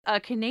a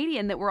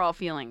Canadian that we're all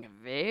feeling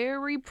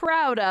very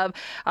proud of.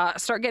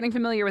 Start getting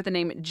familiar with the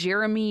name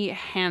Jeremy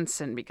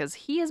Hansen, because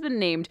he has been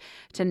named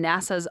to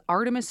NASA's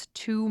Artemis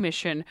 2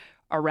 mission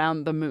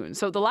around the moon.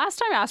 So the last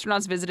time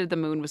astronauts visited the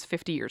moon was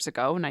 50 years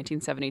ago,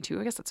 1972.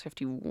 I guess that's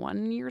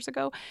 51 years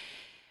ago.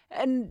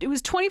 And it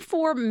was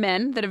 24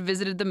 men that have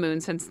visited the moon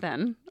since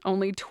then.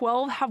 Only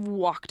 12 have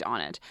walked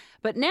on it.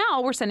 But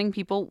now we're sending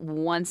people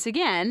once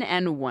again,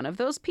 and one of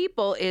those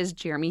people is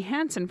Jeremy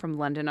Hansen from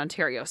London,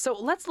 Ontario. So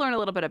let's learn a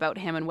little bit about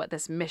him and what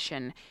this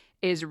mission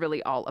is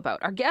really all about.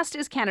 Our guest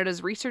is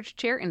Canada's research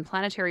chair in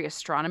planetary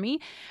astronomy,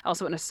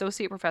 also an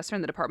associate professor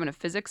in the Department of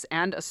Physics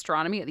and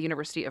Astronomy at the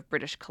University of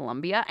British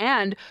Columbia,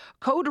 and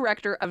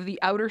co-director of the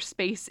Outer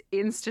Space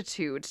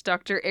Institute.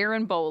 Dr.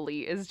 Aaron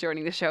Boley is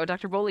joining the show.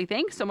 Dr. Boley,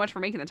 thanks so much for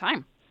making the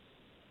time.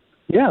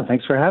 Yeah,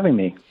 thanks for having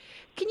me.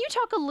 Can you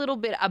talk a little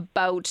bit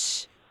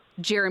about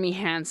Jeremy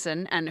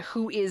Hansen and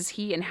who is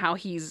he and how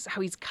he's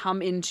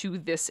come into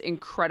this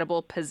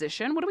incredible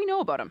position? What do we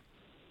know about him?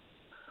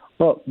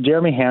 Well,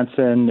 Jeremy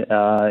Hansen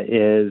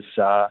is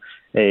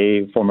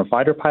a former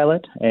fighter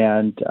pilot,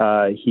 and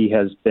he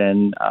has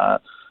been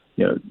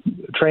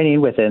training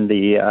within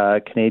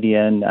the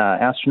Canadian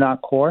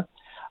Astronaut Corps,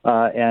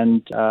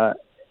 and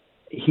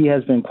he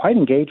has been quite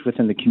engaged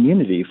within the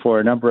community for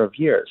a number of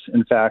years.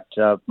 In fact,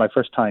 my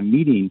first time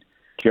meeting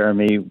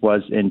Jeremy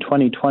was in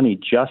 2020,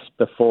 just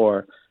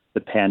before the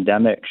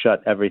pandemic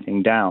shut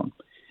everything down.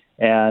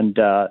 And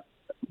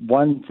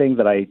one thing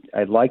that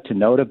I'd like to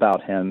note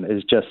about him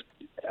is just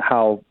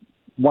how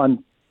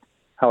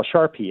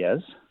sharp he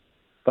is,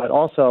 but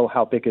also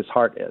how big his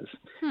heart is.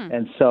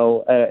 And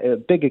so a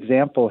big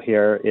example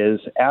here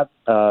is at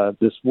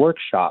this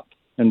workshop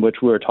in which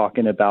we were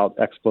talking about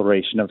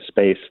exploration of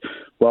space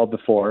well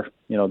before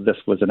this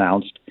was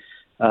announced.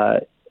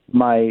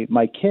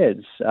 My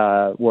kids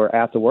were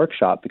at the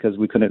workshop because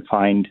we couldn't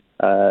find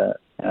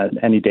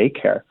any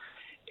daycare.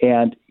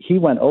 And he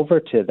went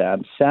over to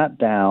them, sat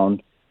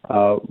down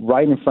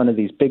right in front of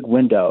these big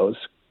windows,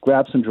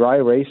 grabbed some dry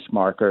erase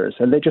markers,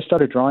 and they just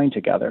started drawing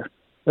together.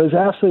 It was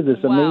absolutely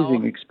this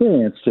amazing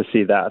experience to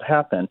see that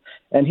happen.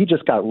 And he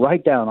just got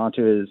right down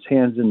onto his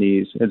hands and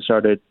knees and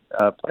started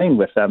playing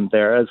with them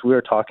there as we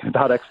were talking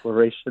about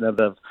exploration of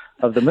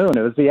the moon.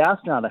 It was the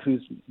astronaut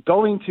who's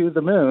going to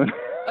the moon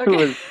who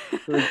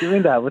was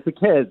doing that with the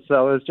kids.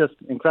 So it was just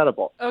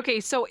incredible. Okay,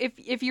 so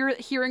if you're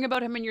hearing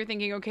about him and you're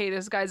thinking, okay,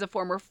 this guy's a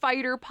former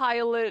fighter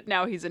pilot,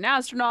 now he's an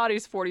astronaut,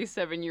 he's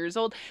 47 years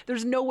old,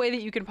 there's no way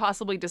that you can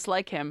possibly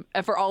dislike him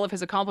for all of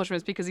his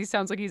accomplishments, because he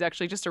sounds like he's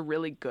actually just a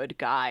really good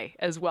guy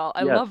as well.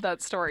 I love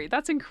that story.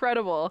 That's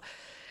incredible.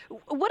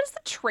 What does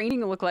the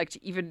training look like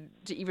to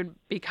even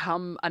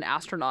become an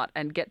astronaut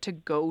and get to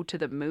go to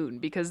the moon?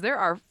 Because there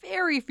are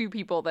very few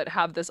people that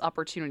have this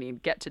opportunity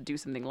and get to do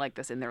something like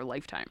this in their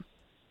lifetime.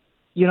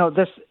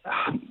 This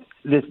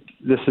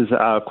is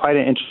quite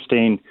an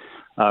interesting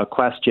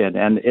question,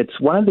 and it's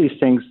one of these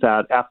things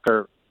that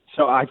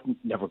so I've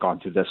never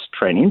gone through this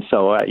training,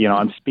 so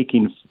I'm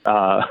speaking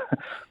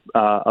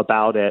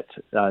about it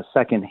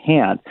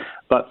secondhand.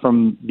 But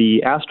from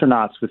the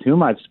astronauts with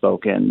whom I've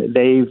spoken,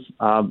 they've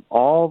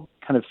all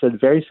kind of said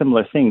very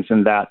similar things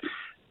in that,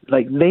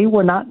 like, they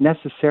were not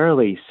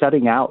necessarily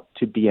setting out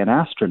to be an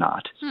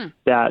astronaut,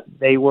 that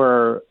they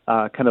were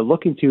kind of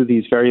looking through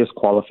these various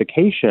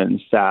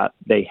qualifications that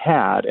they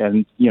had,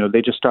 and,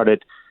 they just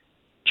started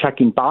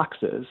checking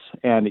boxes,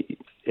 and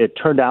it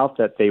turned out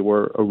that they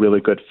were a really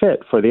good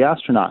fit for the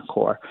astronaut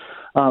corps.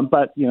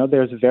 But,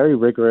 there's very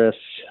rigorous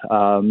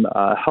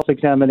health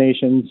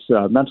examinations,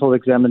 mental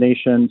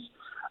examinations,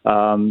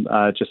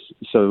 just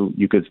so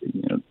you could,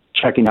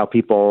 checking how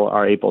people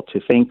are able to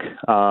think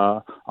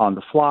on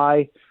the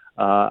fly,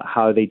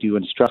 how they do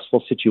in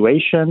stressful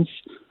situations.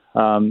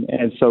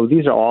 And so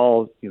these are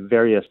all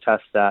various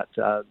tests that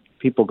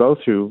people go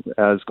through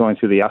as going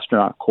through the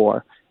astronaut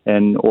corps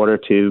in order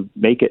to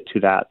make it to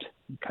that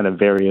kind of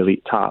very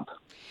elite top.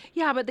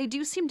 Yeah, but they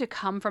do seem to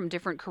come from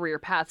different career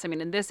paths. I mean,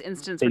 in this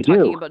instance, we're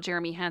talking about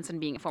Jeremy Hansen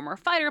being a former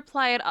fighter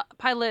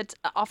pilot.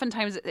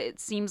 Oftentimes, it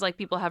seems like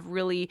people have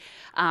really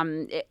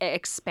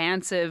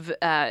expansive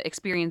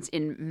experience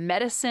in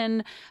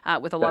medicine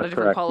with a lot of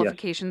different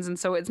qualifications. Yes. And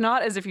so it's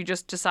not as if you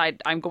just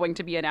decide, I'm going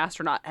to be an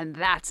astronaut, and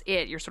that's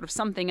it. You're sort of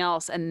something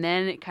else, and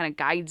then it kind of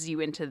guides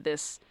you into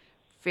this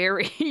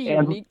very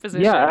unique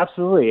position. Yeah,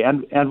 absolutely.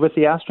 And with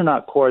the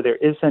astronaut corps, there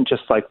isn't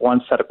just like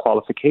one set of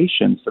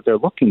qualifications that they're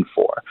looking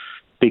for,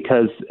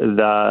 because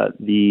the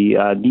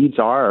needs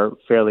are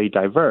fairly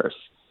diverse,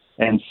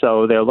 and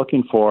so they're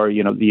looking for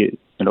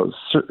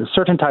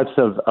certain types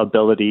of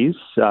abilities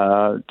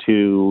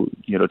to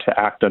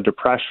act under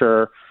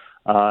pressure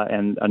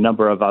and a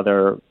number of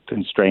other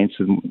constraints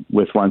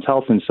with one's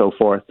health and so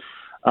forth.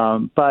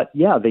 But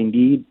yeah, they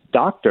need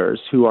doctors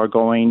who are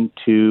going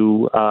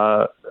to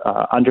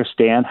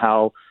understand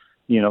how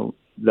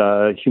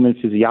the human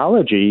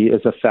physiology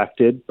is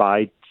affected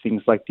by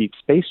things like deep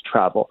space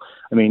travel.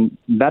 I mean,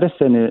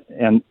 medicine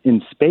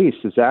in space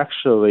is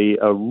actually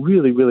a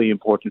really, really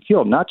important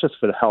field, not just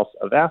for the health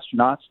of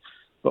astronauts,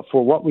 but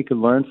for what we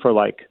can learn for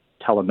like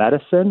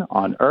telemedicine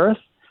on Earth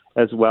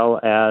as well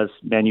as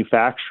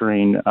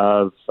manufacturing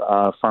of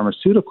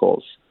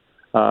pharmaceuticals.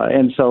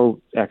 And so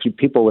actually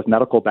people with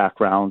medical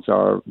backgrounds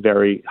are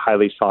very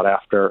highly sought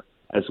after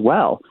as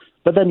well.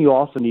 But then you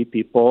also need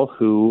people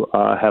who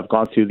have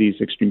gone through these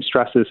extreme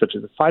stresses, such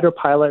as the fighter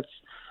pilots,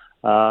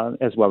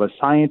 as well as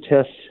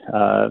scientists,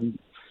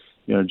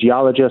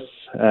 geologists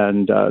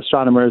and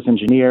astronomers,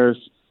 engineers,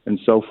 and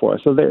so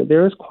forth. So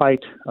there is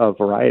quite a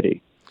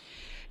variety.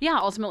 Yeah,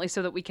 ultimately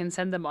so that we can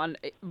send them on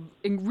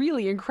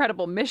really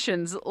incredible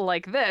missions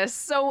like this.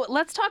 So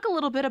let's talk a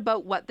little bit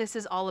about what this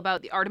is all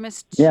about, the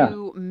Artemis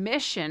 2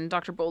 mission,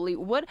 Dr. Boley.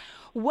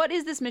 What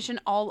is this mission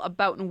all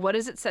about, and what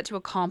is it set to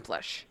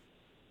accomplish?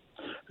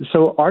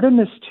 So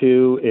Artemis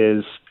 2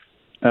 is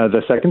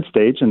the second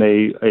stage in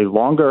a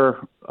longer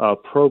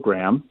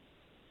program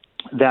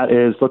that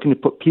is looking to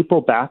put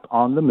people back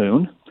on the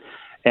moon.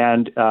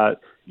 And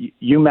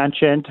you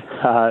mentioned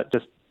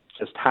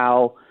just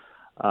how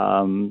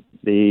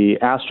the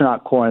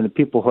astronaut corps and the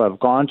people who have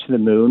gone to the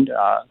moon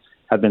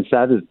have been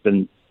said has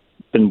been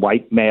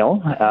white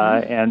male.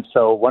 And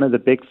so one of the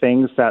big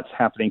things that's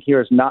happening here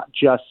is not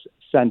just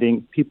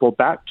sending people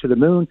back to the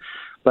moon,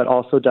 but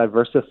also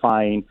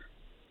diversifying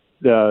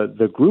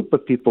the group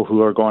of people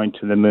who are going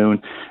to the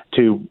moon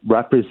to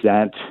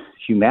represent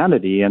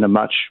humanity in a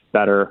much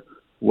better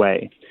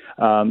way.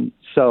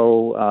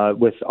 So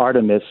with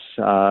Artemis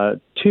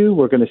 2,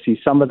 we're going to see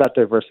some of that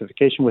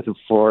diversification with the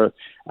 4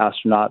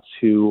 astronauts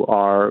who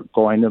are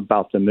going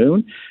about the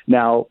moon.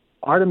 Now,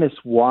 Artemis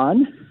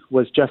 1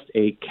 was just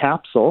a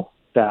capsule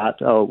that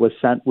was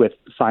sent with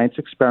science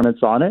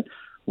experiments on it.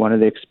 One of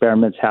the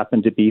experiments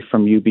happened to be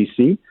from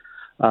UBC,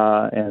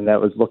 and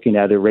that was looking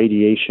at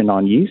irradiation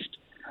on yeast.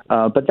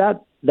 But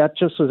that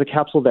just was a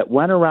capsule that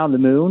went around the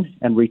moon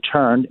and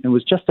returned and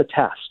was just a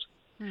test.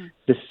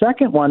 The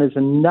second one is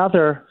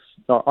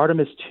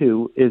Artemis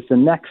 2 is the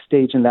next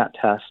stage in that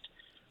test,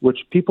 which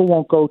people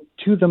won't go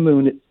to the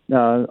moon,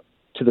 to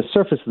the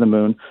surface of the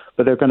moon,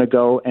 but they're going to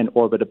go and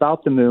orbit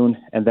about the moon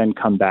and then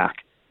come back.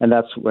 And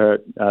that's where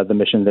the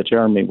mission that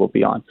Jeremy will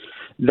be on.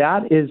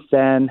 That is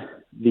then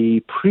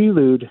the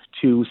prelude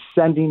to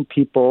sending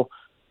people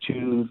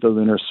to the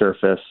lunar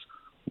surface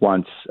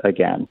once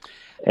again.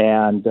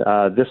 And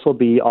this will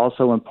be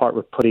also in part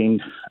with putting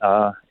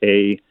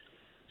a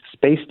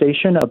space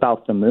station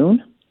about the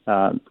moon,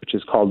 which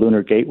is called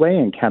Lunar Gateway,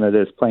 and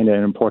Canada is playing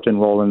an important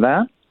role in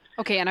that.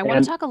 Okay, and I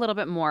want to talk a little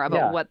bit more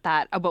about what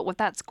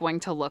that's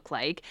going to look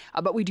like,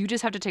 but we do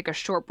just have to take a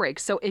short break.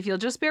 So if you'll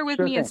just bear with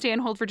me and stay on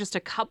hold for just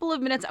a couple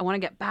of minutes, I want to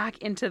get back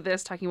into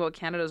this, talking about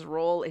Canada's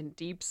role in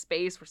deep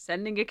space. We're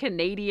sending a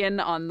Canadian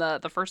on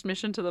the first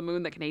mission to the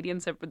moon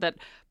that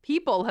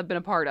people have been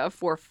a part of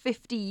for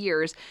 50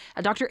 years.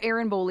 Dr.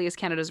 Aaron Boley is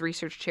Canada's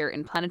research chair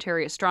in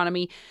planetary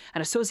astronomy,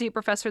 an associate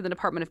professor in the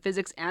Department of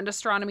Physics and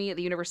Astronomy at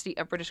the University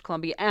of British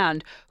Columbia,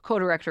 and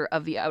co-director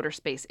of the Outer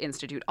Space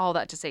Institute. All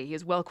that to say, he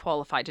is well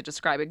qualified to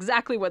describe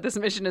exactly what this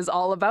mission is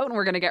all about, and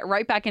we're going to get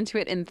right back into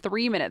it in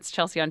 3 minutes.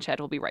 Chelsea on Ched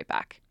will be right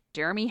back.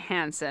 Jeremy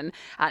Hansen,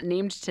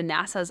 named to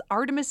NASA's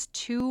Artemis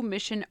 2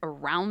 mission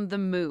around the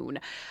moon.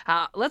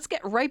 Let's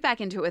get right back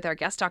into it with our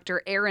guest,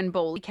 Dr. Aaron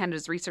Boley,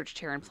 Canada's research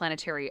chair in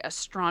planetary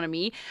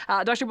astronomy.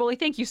 Dr. Boley,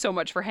 thank you so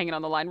much for hanging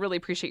on the line. Really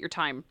appreciate your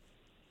time.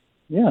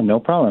 Yeah, no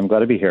problem. I'm glad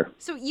to be here.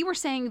 So you were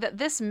saying that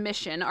this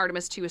mission,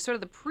 Artemis 2, is sort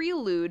of the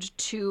prelude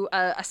to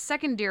a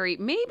secondary,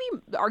 maybe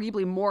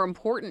arguably more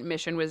important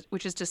mission,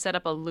 which is to set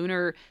up a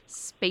lunar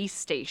space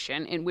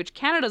station, in which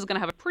Canada is going to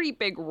have a pretty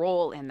big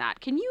role in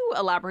that. Can you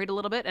elaborate a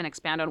little bit and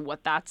expand on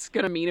what that's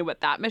going to mean and what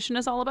that mission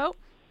is all about?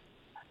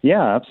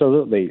 Yeah,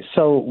 absolutely.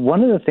 So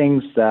one of the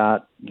things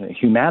that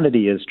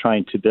humanity is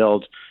trying to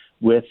build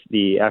with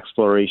the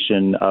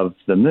exploration of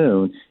the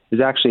moon is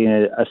actually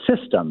a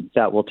system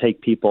that will take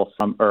people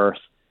from Earth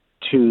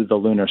to the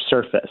lunar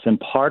surface. And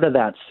part of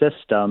that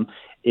system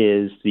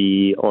is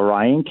the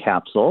Orion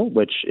capsule,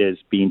 which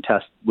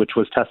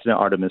was tested in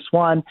Artemis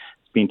 1.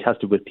 It's being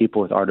tested with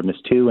people with Artemis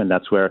 2, and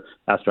that's where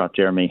astronaut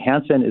Jeremy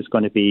Hansen is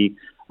going to be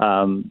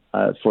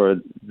for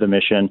the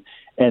mission.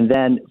 And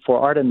then for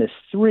Artemis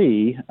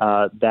 3,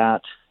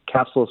 that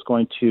capsule is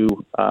going to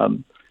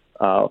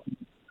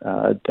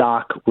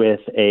dock with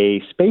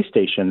a space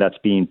station that's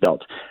being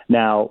built.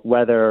 Now,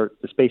 whether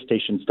the space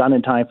station's done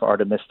in time for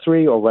Artemis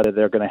 3 or whether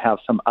they're going to have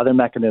some other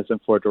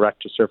mechanism for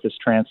direct-to-surface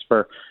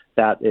transfer,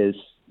 that is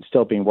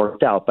still being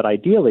worked out. But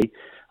ideally,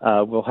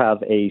 we'll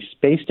have a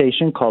space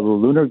station called the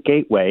Lunar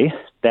Gateway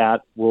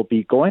that will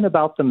be going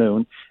about the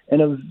moon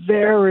in a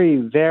very,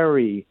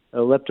 very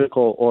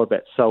elliptical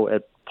orbit. So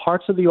at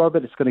parts of the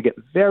orbit, it's going to get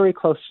very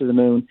close to the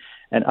moon,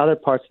 and other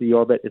parts of the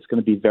orbit, it's going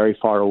to be very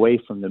far away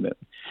from the moon.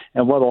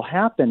 And what will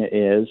happen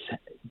is,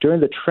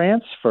 during the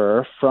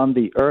transfer from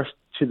the Earth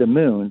to the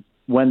moon,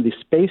 when the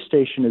space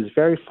station is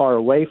very far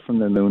away from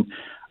the moon,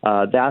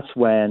 that's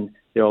when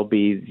there will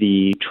be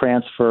the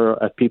transfer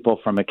of people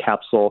from a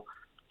capsule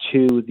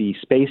to the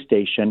space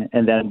station.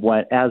 And then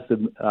as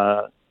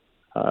the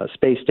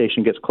space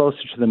station gets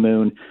closer to the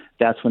moon,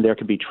 that's when there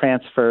can be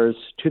transfers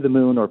to the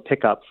moon or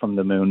pickup from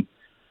the moon.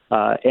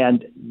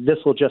 And this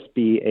will just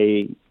be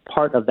a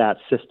part of that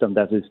system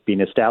that is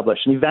being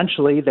established. And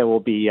eventually there will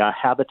be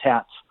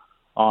habitats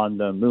on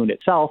the moon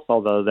itself,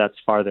 although that's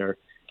farther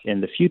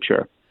in the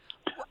future.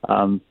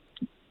 And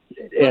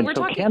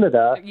so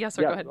Canada... Yes,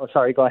 sir, go ahead. Oh,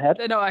 sorry, go ahead.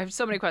 No, I have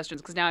so many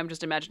questions because now I'm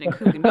just imagining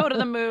who can go to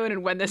the moon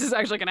and when this is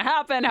actually going to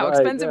happen, how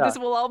expensive this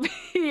will all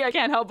be. I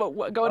can't help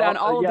but go down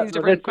all of these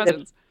different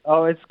questions.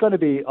 It's going to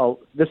be...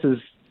 this is...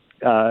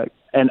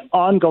 an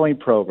ongoing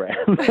program.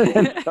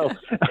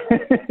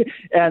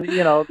 and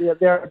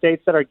there are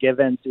dates that are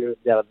given to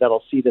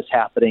that'll see this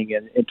happening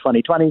in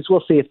 2020s.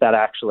 We'll see if that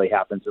actually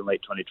happens in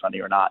late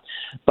 2020 or not.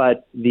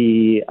 But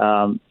the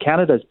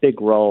Canada's big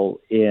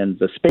role in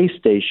the space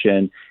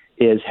station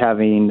is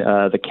having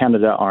the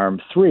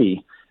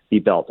Canadarm3 be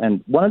built.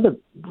 And one of the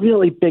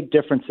really big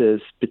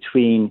differences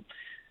between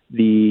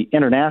the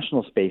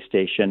International Space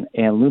Station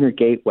and Lunar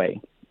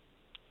Gateway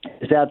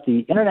is that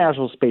the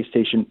International Space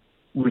Station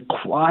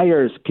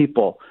requires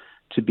people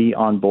to be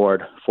on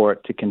board for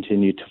it to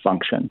continue to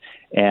function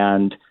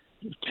and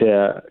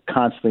to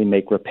constantly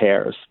make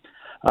repairs,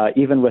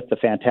 even with the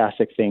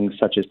fantastic things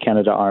such as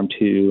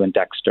Canadarm2 and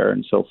Dexter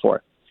and so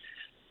forth.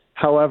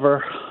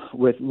 However,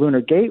 with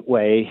Lunar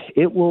Gateway,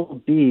 it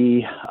will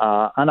be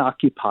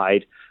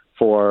unoccupied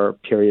for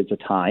periods of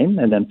time,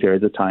 and then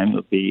periods of time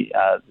will be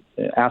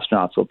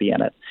astronauts will be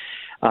in it.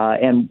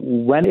 And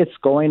when it's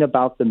going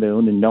about the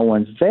moon and no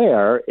one's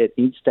there, it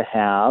needs to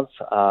have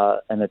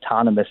an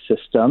autonomous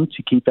system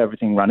to keep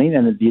everything running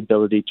and the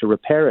ability to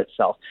repair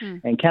itself.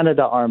 And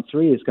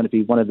Canadarm3 is going to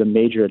be one of the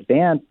major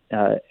advances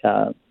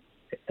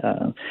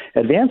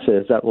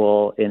that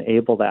will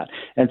enable that.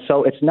 And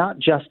so it's not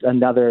just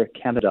another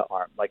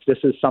Canadarm. Like, this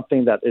is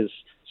something that is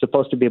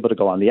supposed to be able to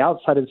go on the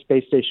outside of the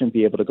space station,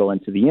 be able to go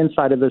into the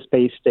inside of the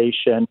space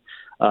station,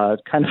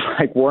 kind of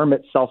like worm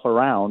itself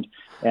around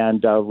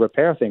and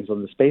repair things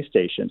on the space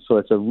station. So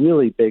it's a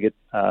really big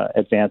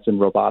advance in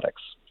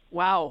robotics.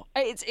 Wow.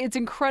 It's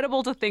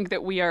incredible to think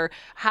that we are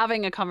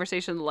having a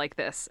conversation like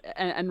this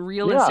and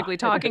realistically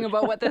talking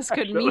about what this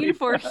could mean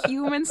for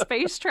human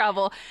space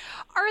travel.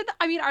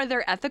 Are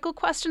there ethical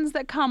questions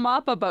that come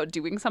up about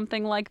doing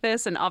something like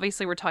this? And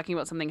obviously we're talking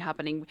about something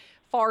happening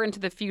far into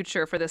the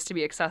future for this to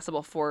be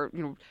accessible for,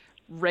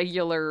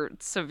 regular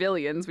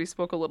civilians. We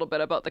spoke a little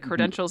bit about the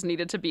credentials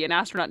needed to be an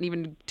astronaut and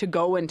even to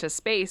go into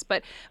space.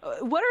 But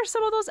what are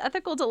some of those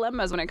ethical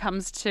dilemmas when it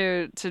comes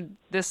to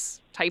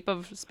this type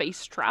of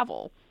space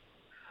travel?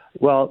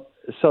 Well,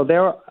 so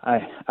there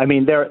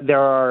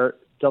are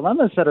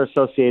dilemmas that are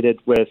associated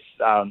with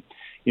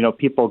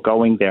people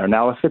going there.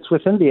 Now, if it's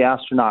within the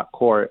astronaut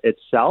corps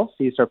itself,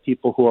 these are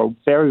people who are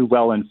very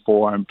well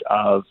informed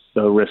of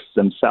the risks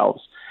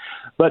themselves.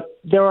 But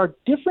there are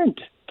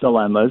different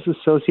dilemmas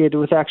associated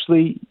with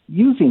actually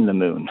using the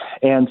moon.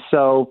 And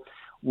so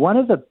one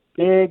of the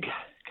big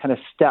kind of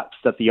steps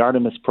that the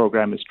Artemis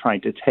program is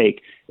trying to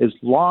take is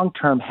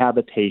long-term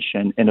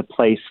habitation in a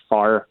place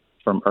far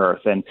from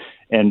Earth. And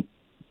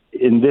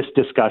in this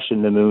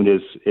discussion, the moon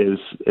is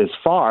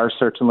far,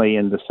 certainly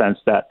in the sense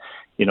that,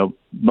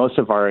 most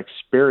of our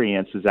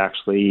experience is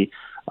actually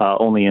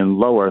only in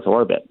low Earth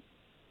orbit.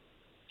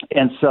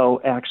 And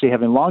so actually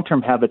having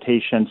long-term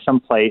habitation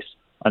someplace,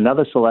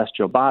 another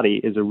celestial body,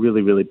 is a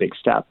really, really big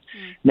step.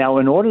 Now,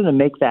 in order to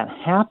make that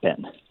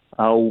happen,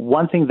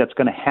 one thing that's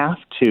going to have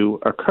to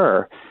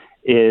occur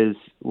is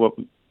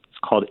what's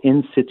called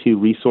in situ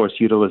resource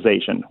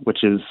utilization,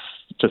 which is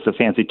just a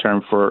fancy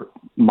term for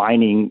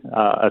mining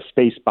a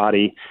space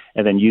body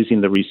and then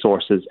using the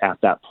resources at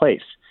that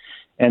place.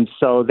 And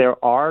so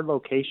there are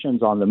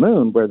locations on the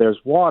moon where there's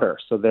water.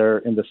 So they're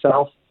in the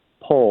south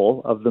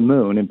pole of the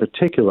moon in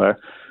particular.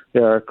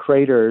 There are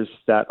craters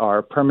that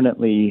are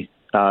permanently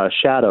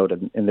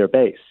shadowed in their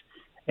base.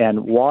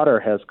 And water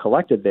has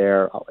collected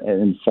there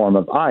in form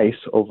of ice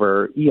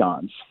over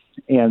eons.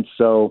 And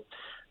so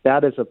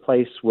that is a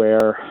place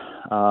where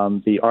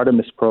the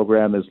Artemis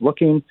program is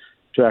looking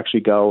to actually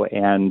go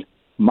and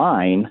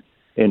mine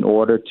in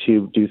order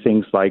to do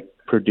things like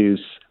produce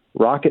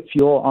rocket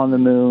fuel on the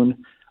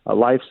moon,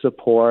 life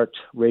support,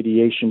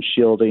 radiation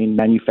shielding,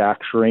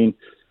 manufacturing.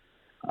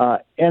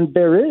 And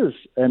there is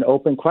an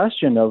open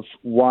question of,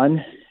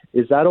 one,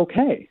 is that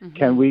okay?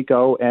 Can we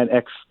go and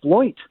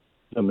exploit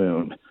the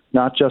moon,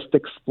 not just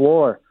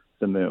explore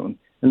the moon?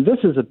 And this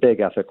is a big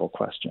ethical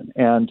question.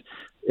 And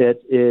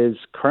it is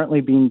currently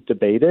being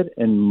debated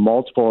in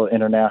multiple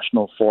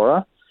international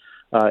fora,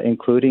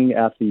 including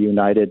at the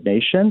United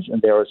Nations.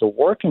 And there is a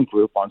working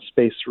group on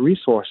space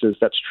resources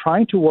that's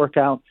trying to work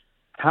out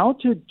how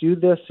to do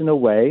this in a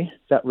way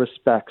that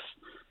respects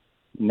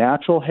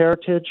natural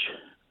heritage,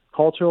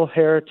 cultural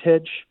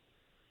heritage,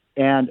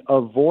 and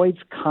avoids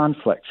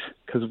conflict,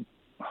 because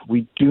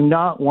we do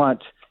not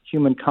want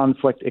human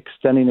conflict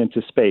extending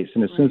into space.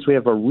 And as soon as we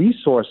have a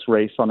resource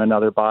race on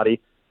another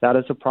body, that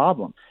is a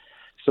problem.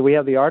 So we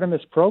have the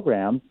Artemis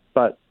program,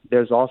 but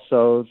there's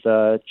also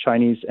the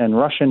Chinese and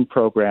Russian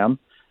program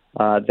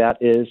that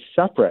is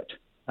separate,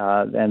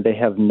 and they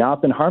have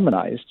not been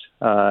harmonized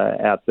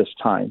at this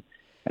time.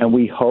 And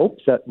we hope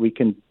that we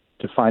can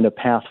define a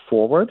path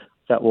forward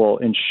that will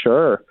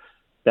ensure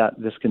that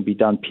this can be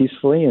done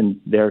peacefully, and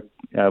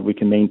we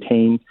can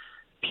maintain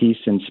peace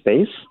in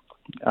space.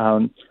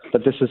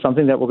 But this is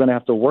something that we're going to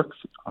have to work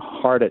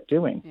hard at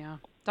doing. Yeah.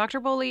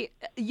 Dr. Boley,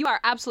 you are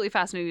absolutely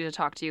fascinating to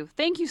talk to you.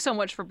 Thank you so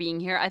much for being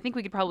here. I think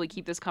we could probably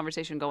keep this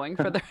conversation going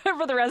for the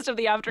for the rest of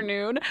the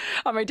afternoon.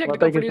 My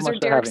technical producer,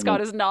 Derek Scott,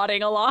 is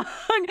nodding along.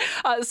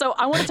 So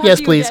I want to talk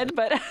to you again,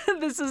 but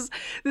this is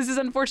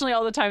unfortunately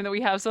all the time that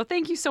we have. So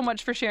thank you so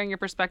much for sharing your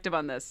perspective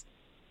on this.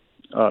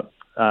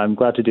 I'm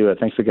glad to do it.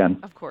 Thanks again.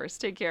 Of course.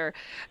 Take care.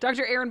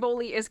 Dr. Aaron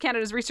Boley is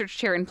Canada's Research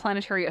Chair in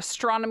Planetary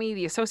Astronomy,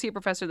 the Associate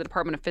Professor of the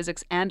Department of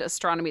Physics and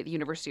Astronomy at the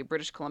University of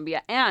British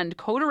Columbia, and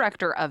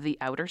co-director of the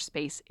Outer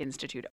Space Institute.